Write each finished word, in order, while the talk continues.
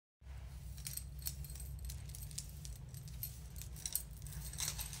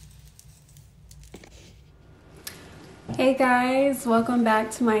Hey guys, welcome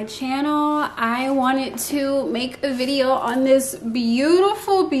back to my channel. I wanted to make a video on this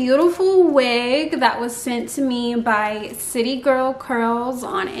beautiful wig that was sent to me by City Girl Curls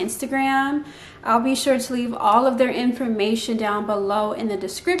on Instagram. I'll be sure to leave all of their information down below in the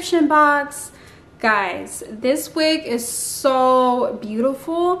description box. Guys, this wig is so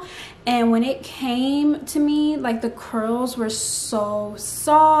beautiful, and when it came to me, like, the curls were so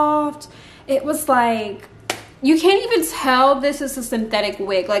soft. It was like, you can't even tell this is a synthetic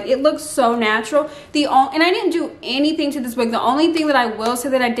wig. Like, it looks so natural. And I didn't do anything to this wig. The only thing that I will say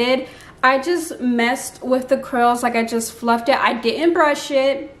that I did, I just messed with the curls. Like, I just fluffed it. I didn't brush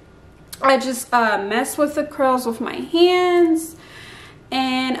it. I just messed with the curls with my hands.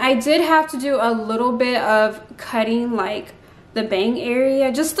 And I did have to do a little bit of cutting, like, the bang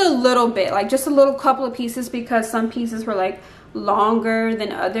area. Just a little bit. Like, just a little couple of pieces, because some pieces were, like, longer than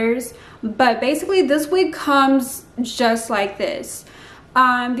others. But basically this wig comes just like this.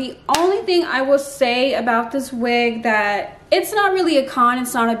 The only thing I will say about this wig, that it's not really a con,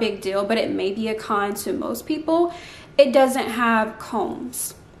 it's not a big deal, but it may be a con to most people, it doesn't have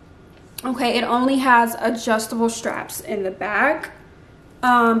combs. Okay, it only has adjustable straps in the back,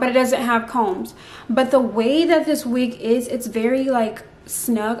 but it doesn't have combs. But the way that this wig is, it's very, like,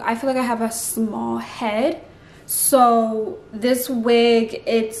 snug. I feel like I have a small head. So this wig,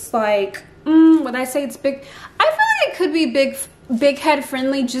 it's like, would I say it's big? I feel like it could be big head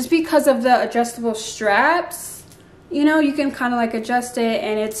friendly, just because of the adjustable straps. You know, you can kind of like adjust it,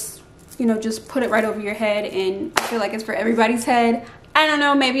 and it's, you know, just put it right over your head, and I feel like it's for everybody's head. I don't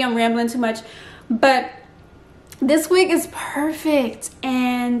know, maybe I'm rambling too much, but this wig is perfect,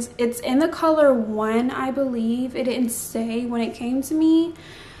 and it's in the color 1, I believe. It didn't say when it came to me,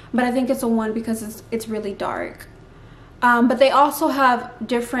 but I think it's a 1 because it's really dark. But they also have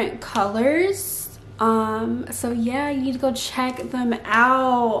different colors. So yeah, you need to go check them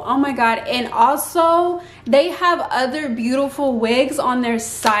out. Oh my god. And also, they have other beautiful wigs on their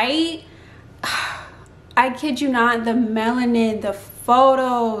site. I kid you not, the melanin, the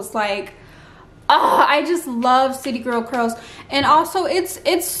photos, like, oh, I just love City Girl Curls. And also, it's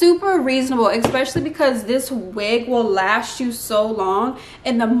super reasonable, especially because this wig will last you so long,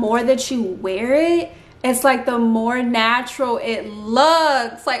 and the more that you wear it, it's like the more natural it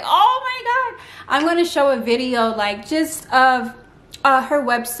looks. Like, oh my god, I'm gonna show a video, like, just of her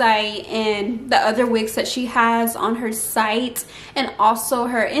website and the other wigs that she has on her site, and also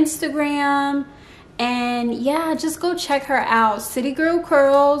her Instagram. And yeah, just go check her out. City Girl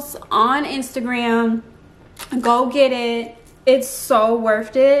Curls on Instagram. Go get it. It's so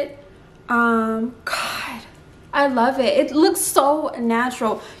worth it. God, I love it. It looks so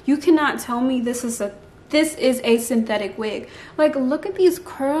natural. You cannot tell me this is a synthetic wig. Like, look at these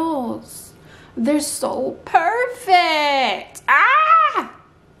curls. They're so perfect.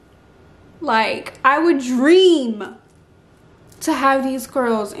 Like, I would dream to have these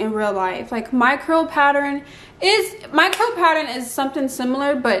curls in real life. Like, my curl pattern is something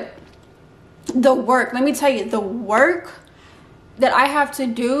similar, but the work, let me tell you, the work that I have to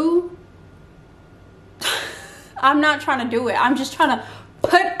do, I'm not trying to do it. I'm just trying to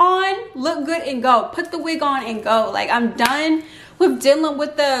put on, look good, and go. Put the wig on and go. Like, I'm done with dealing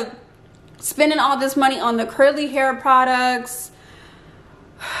with spending all this money on the curly hair products,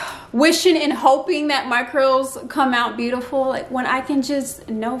 wishing and hoping that my curls come out beautiful, like, when I can just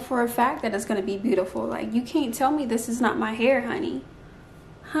know for a fact that it's going to be beautiful. Like, you can't tell me this is not my hair, honey.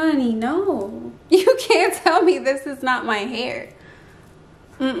 Honey, no. You can't tell me this is not my hair.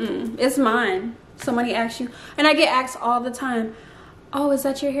 It's mine. Somebody asks you, and I get asked all the time, oh, is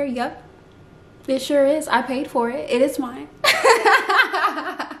that your hair? Yep, it sure is. I paid for it. It is mine.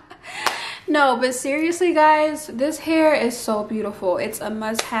 No, but seriously, guys, this hair is so beautiful. It's a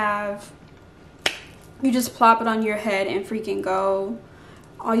must-have. You just plop it on your head and freaking go.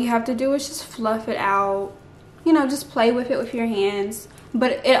 All you have to do is just fluff it out. You know, just play with it with your hands.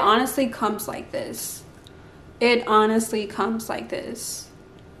 But it honestly comes like this. It honestly comes like this.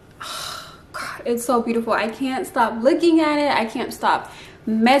 Oh, God, it's so beautiful. I can't stop looking at it. I can't stop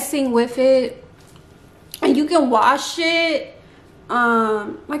messing with it. And you can wash it.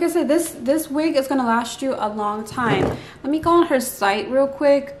 Like I said, this wig is gonna last you a long time. Let me go on her site real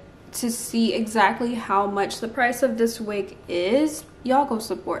quick to see exactly how much the price of this wig is. Y'all go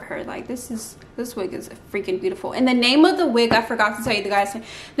support her. Like, this wig is freaking beautiful. And the name of the wig, I forgot to tell you, the guys,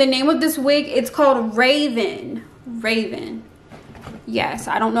 the name of this wig, it's called Raven. Yes,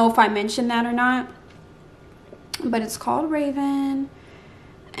 I don't know if I mentioned that or not, but it's called Raven.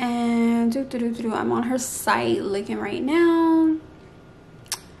 And I'm on her site looking right now.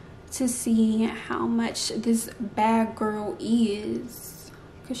 to see how much this bad girl is,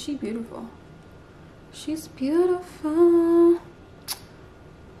 because she's beautiful. She's beautiful.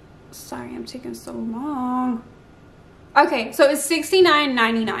 Sorry, I'm taking so long. Okay, so it's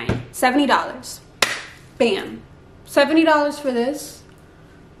 $69.99, $70. Bam. $70 for this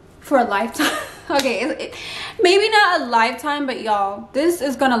for a lifetime. Okay, maybe not a lifetime, but y'all, this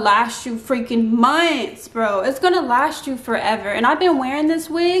is gonna last you freaking months, bro. It's gonna last you forever. And I've been wearing this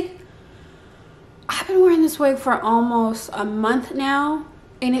wig. I've been wearing this wig for almost a month now,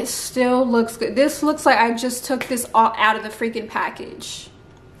 and it still looks good. This looks like I just took this all out of the freaking package.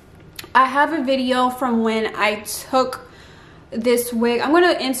 I have a video from when I took this wig. I'm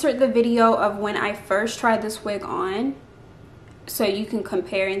gonna insert the video of when I first tried this wig on, so you can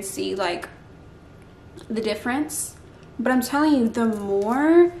compare and see like the difference. But I'm telling you, the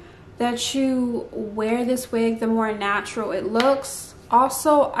more that you wear this wig, the more natural it looks.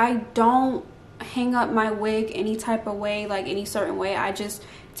 Also, I don't hang up my wig any type of way, like any certain way. I just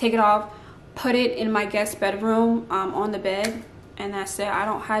take it off, put it in my guest bedroom on the bed, and that's it. I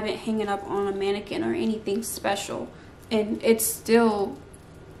don't have it hanging up on a mannequin or anything special, and it still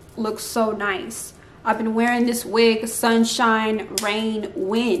looks so nice. I've been wearing this wig sunshine, rain,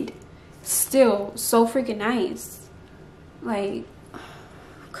 wind, still so freaking nice. Like,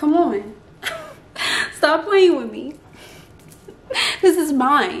 come on. Stop playing with me. This is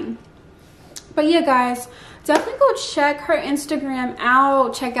mine. But yeah, guys, definitely go check her Instagram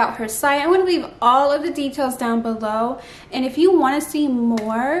out, check out her site. I'm going to leave all of the details down below. And if you want to see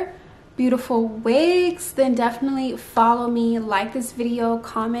more beautiful wigs, then definitely follow me, like this video,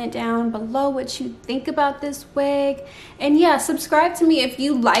 comment down below what you think about this wig. And yeah, subscribe to me if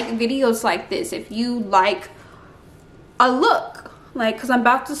you like videos like this, if you like a look. Like, because I'm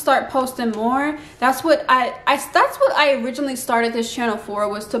about to start posting more. That's what I originally started this channel for,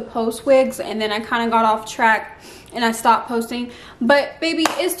 was to post wigs, and then I kind of got off track and I stopped posting. But baby,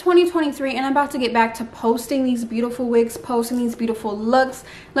 it's 2023 and I'm about to get back to posting these beautiful wigs, posting these beautiful looks.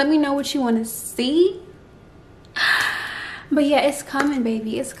 Let me know what you want to see. But yeah, it's coming,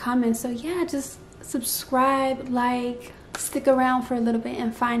 baby, it's coming. So yeah, just subscribe, like, stick around for a little bit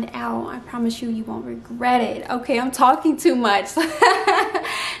and find out. I promise you, you won't regret it. Okay, I'm talking too much.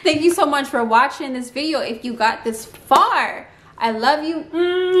 Thank you so much for watching this video. If you got this far, I love you.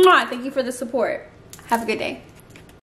 Mwah. Thank you for the support. Have a good day.